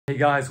Hey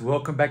guys,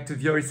 welcome back to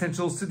VR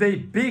Essentials. Today,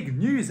 big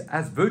news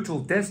as Virtual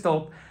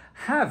Desktop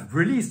have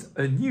released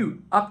a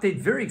new update.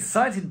 Very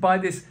excited by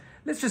this.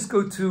 Let's just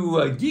go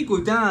to Guy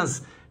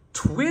Gaudin's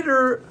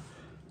Twitter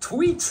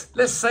tweet.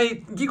 Let's say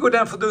Guy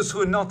Gaudin, for those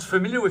who are not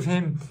familiar with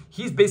him,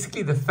 he's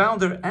basically the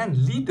founder and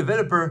lead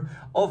developer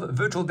of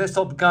Virtual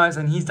Desktop, guys,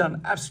 and he's done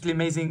absolutely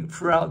amazing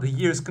throughout the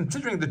years,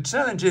 considering the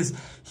challenges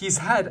he's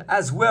had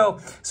as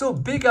well. So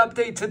big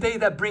update today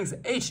that brings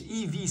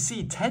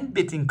HEVC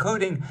 10-bit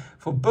encoding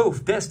for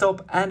both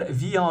desktop and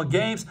VR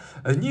games,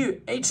 a new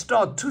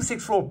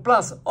H.264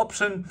 Plus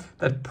option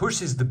that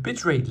pushes the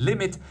bitrate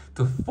limit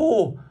to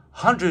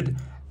 400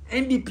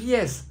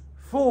 Mbps.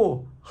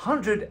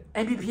 400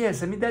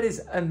 Mbps. I mean, that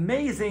is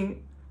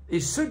amazing.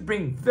 It should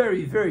bring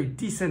very, very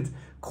decent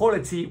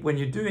quality when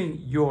you're doing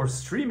your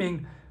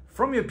streaming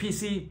from your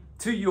PC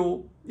to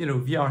your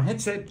VR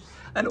headset.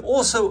 And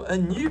also a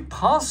new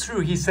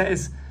pass-through, he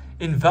says,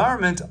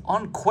 environment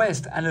on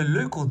Quest and a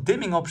local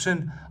dimming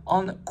option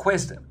on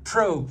Quest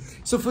Pro.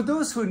 So for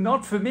those who are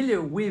not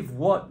familiar with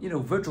what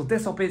Virtual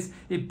Desktop is,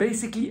 it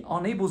basically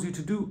enables you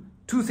to do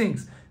two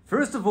things.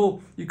 First of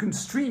all, you can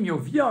stream your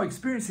VR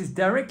experiences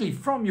directly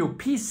from your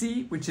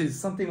PC, which is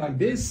something like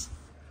this,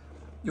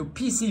 your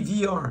PC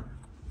VR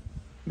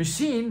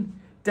machine,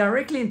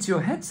 directly into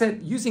your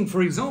headset using,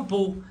 for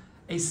example,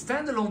 a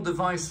standalone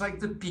device like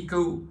the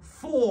Pico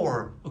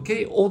 4,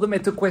 okay, or the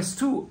Meta Quest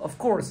 2, of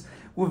course,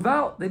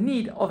 without the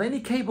need of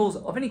any cables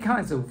of any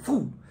kind. So,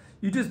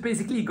 you just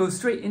basically go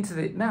straight into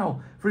it.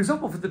 Now, for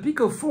example, for the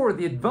Pico 4,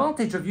 the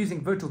advantage of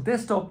using Virtual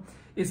Desktop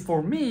is,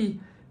 for me,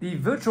 the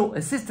virtual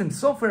assistant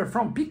software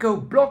from Pico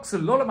blocks a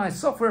lot of my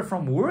software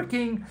from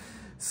working.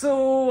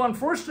 So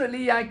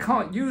unfortunately, I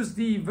can't use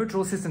the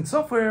virtual assistant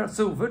software.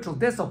 So Virtual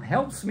Desktop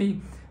helps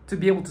me to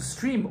be able to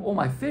stream all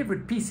my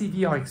favorite PC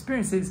VR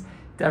experiences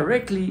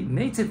directly,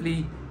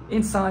 natively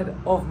inside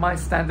of my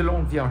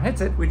standalone VR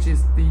headset, which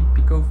is the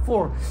Pico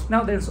 4.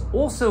 Now there's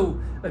also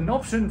an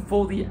option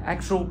for the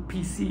actual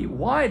PC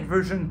wired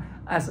version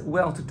as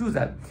well to do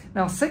that.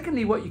 Now,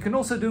 secondly, what you can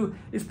also do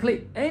is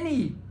play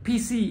any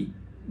PC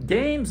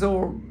games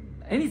or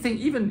anything,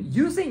 even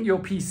using your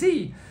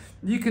PC.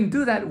 You can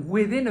do that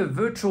within a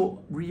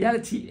virtual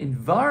reality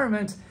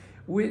environment,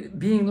 with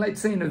being,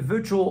 let's say, in a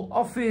virtual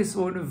office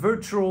or in a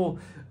virtual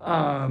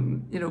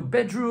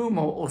bedroom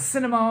or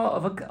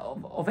cinema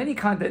of any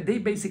kind that they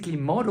basically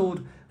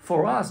modeled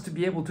for us to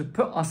be able to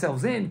put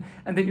ourselves in.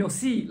 And then you'll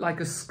see like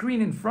a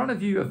screen in front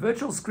of you, a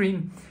virtual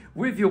screen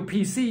with your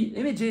PC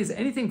images.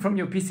 Anything from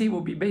your PC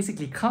will be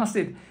basically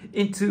casted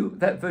into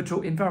that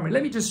virtual environment.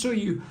 Let me just show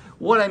you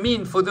what I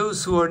mean for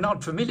those who are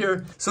not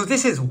familiar. So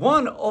this is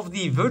one of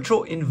the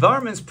virtual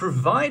environments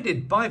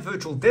provided by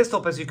Virtual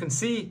Desktop. As you can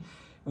see,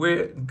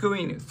 we're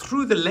going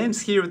through the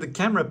lens here, the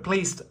camera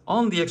placed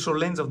on the actual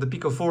lens of the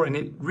Pico 4, and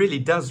it really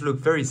does look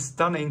very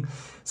stunning.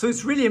 So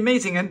it's really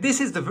amazing. And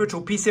this is the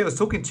virtual PC I was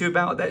talking to you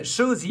about that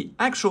shows the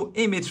actual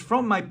image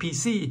from my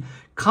PC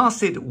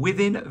casted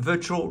within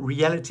virtual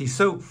reality.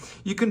 So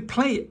you can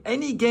play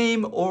any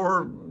game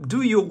or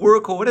do your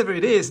work or whatever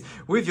it is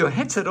with your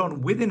headset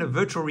on within a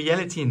virtual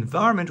reality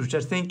environment, which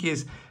I think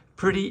is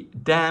pretty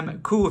damn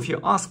cool if you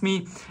ask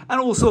me. And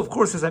also, of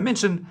course, as I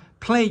mentioned,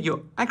 play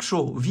your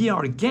actual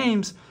VR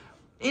games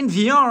in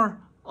VR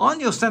on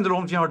your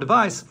standalone VR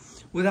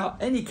device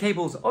without any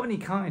cables of any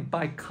kind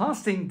by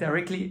casting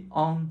directly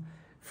on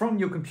from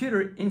your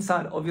computer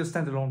inside of your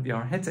standalone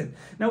VR headset.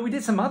 Now, we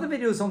did some other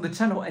videos on the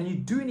channel, and you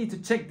do need to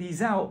check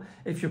these out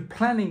if you're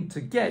planning to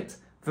get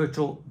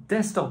Virtual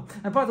Desktop.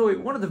 And by the way,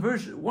 one of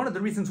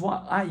the reasons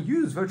why I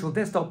use Virtual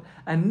Desktop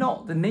and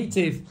not the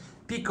native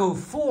Pico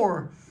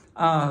 4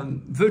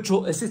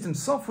 virtual assistant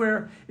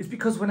software is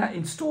because when I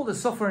install the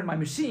software in my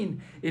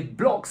machine, it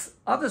blocks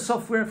other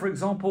software, for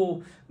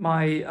example,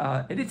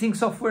 my editing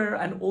software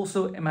and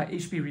also my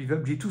HP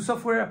Reverb G2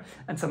 software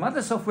and some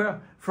other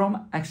software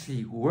from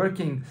actually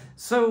working.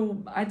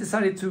 So I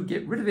decided to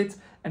get rid of it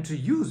and to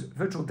use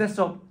Virtual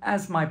Desktop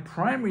as my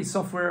primary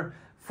software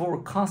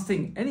for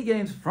casting any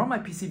games from my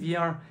PC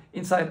VR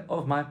inside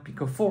of my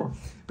Pico 4.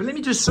 But let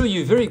me just show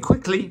you very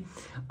quickly.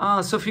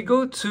 So if you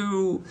go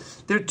to,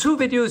 there are two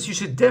videos you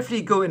should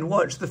definitely go and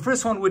watch. The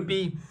first one would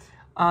be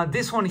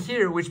this one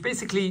here, which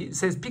basically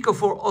says Pico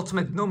 4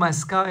 Ultimate No Man's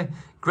Sky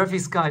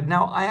Graphics Guide.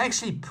 Now, I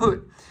actually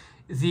put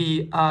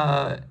the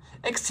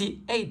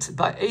XT8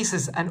 by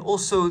Asus and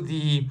also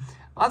the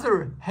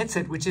other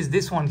headset, which is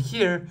this one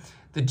here,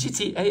 the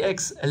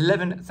GT-AX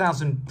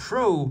 11000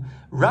 Pro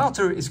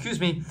router,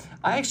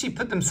 I actually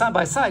put them side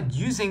by side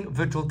using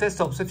Virtual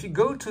Desktop. So if you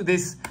go to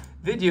this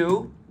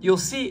video, you'll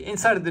see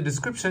inside of the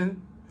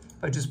description,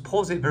 if I just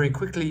pause it very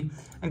quickly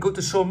and go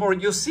to show more,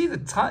 you'll see the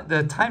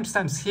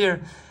timestamps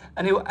here,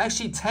 and it will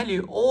actually tell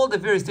you all the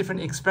various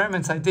different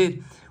experiments I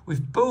did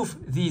with both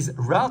these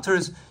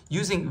routers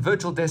using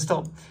Virtual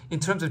Desktop in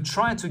terms of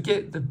trying to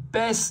get the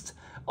best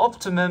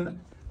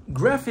optimum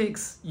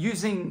graphics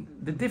using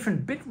the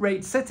different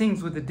bitrate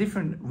settings with the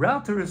different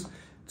routers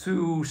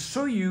to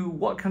show you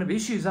what kind of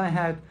issues I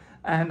had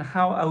and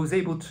how I was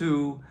able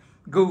to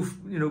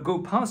go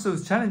past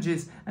those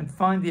challenges and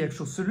find the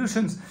actual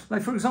solutions.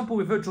 Like for example,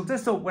 with virtual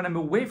desktop, when I'm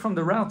away from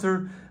the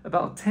router,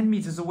 about 10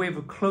 meters away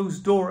with a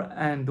closed door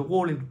and the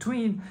wall in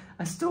between,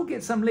 I still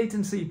get some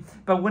latency.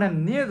 But when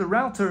I'm near the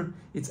router,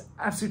 it's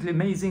absolutely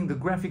amazing. The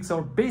graphics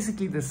are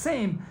basically the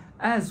same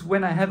as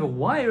when I have a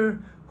wire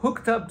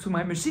hooked up to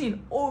my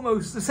machine,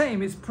 almost the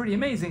same. It's pretty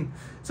amazing.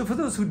 So for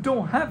those who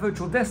don't have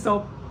virtual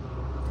desktop,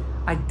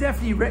 I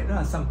definitely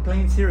recognize some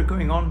planes here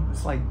going on.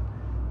 It's like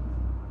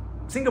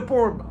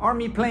Singapore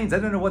Army planes. I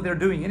don't know what they're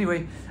doing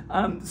anyway.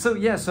 So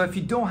if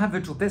you don't have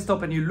virtual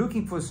desktop and you're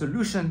looking for a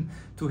solution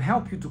to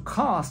help you to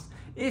cast,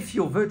 if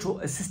your virtual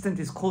assistant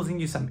is causing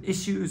you some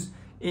issues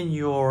in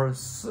your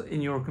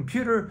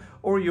computer,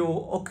 or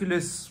your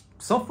Oculus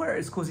software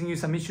is causing you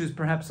some issues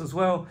perhaps as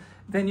well,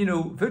 then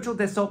virtual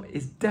desktop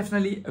is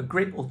definitely a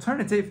great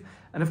alternative.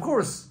 And of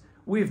course,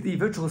 with the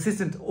virtual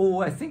assistant,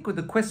 or I think with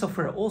the Quest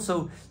software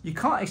also, you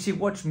can't actually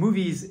watch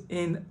movies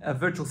in a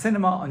virtual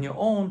cinema on your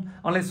own,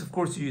 unless of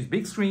course you use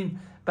big screen.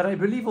 But I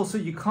believe also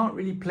you can't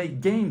really play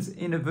games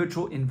in a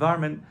virtual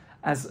environment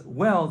as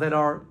well that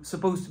are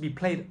supposed to be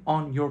played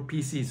on your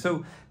PC.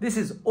 So this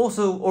is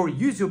also, or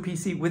use your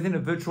PC within a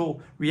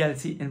virtual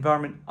reality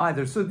environment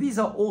either. So these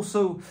are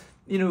also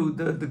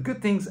the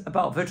good things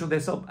about virtual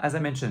desktop, as I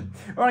mentioned.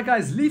 All right,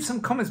 guys, leave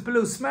some comments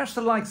below, smash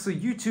the like so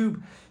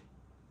YouTube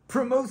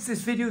promotes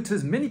this video to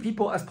as many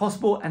people as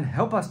possible and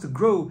help us to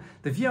grow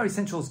the VR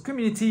Essentials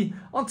community.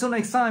 Until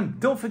next time,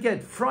 don't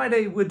forget,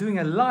 Friday we're doing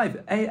a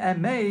live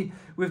AMA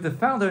with the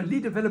founder and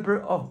lead developer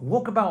of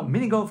Walkabout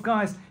Mini Golf,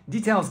 guys.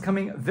 Details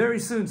coming very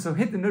soon, so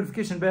hit the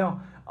notification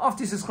bell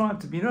after you subscribe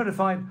to be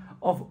notified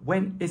of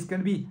when it's going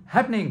to be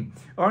happening.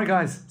 All right,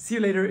 guys, see you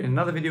later in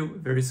another video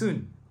very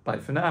soon. Bye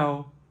for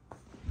now.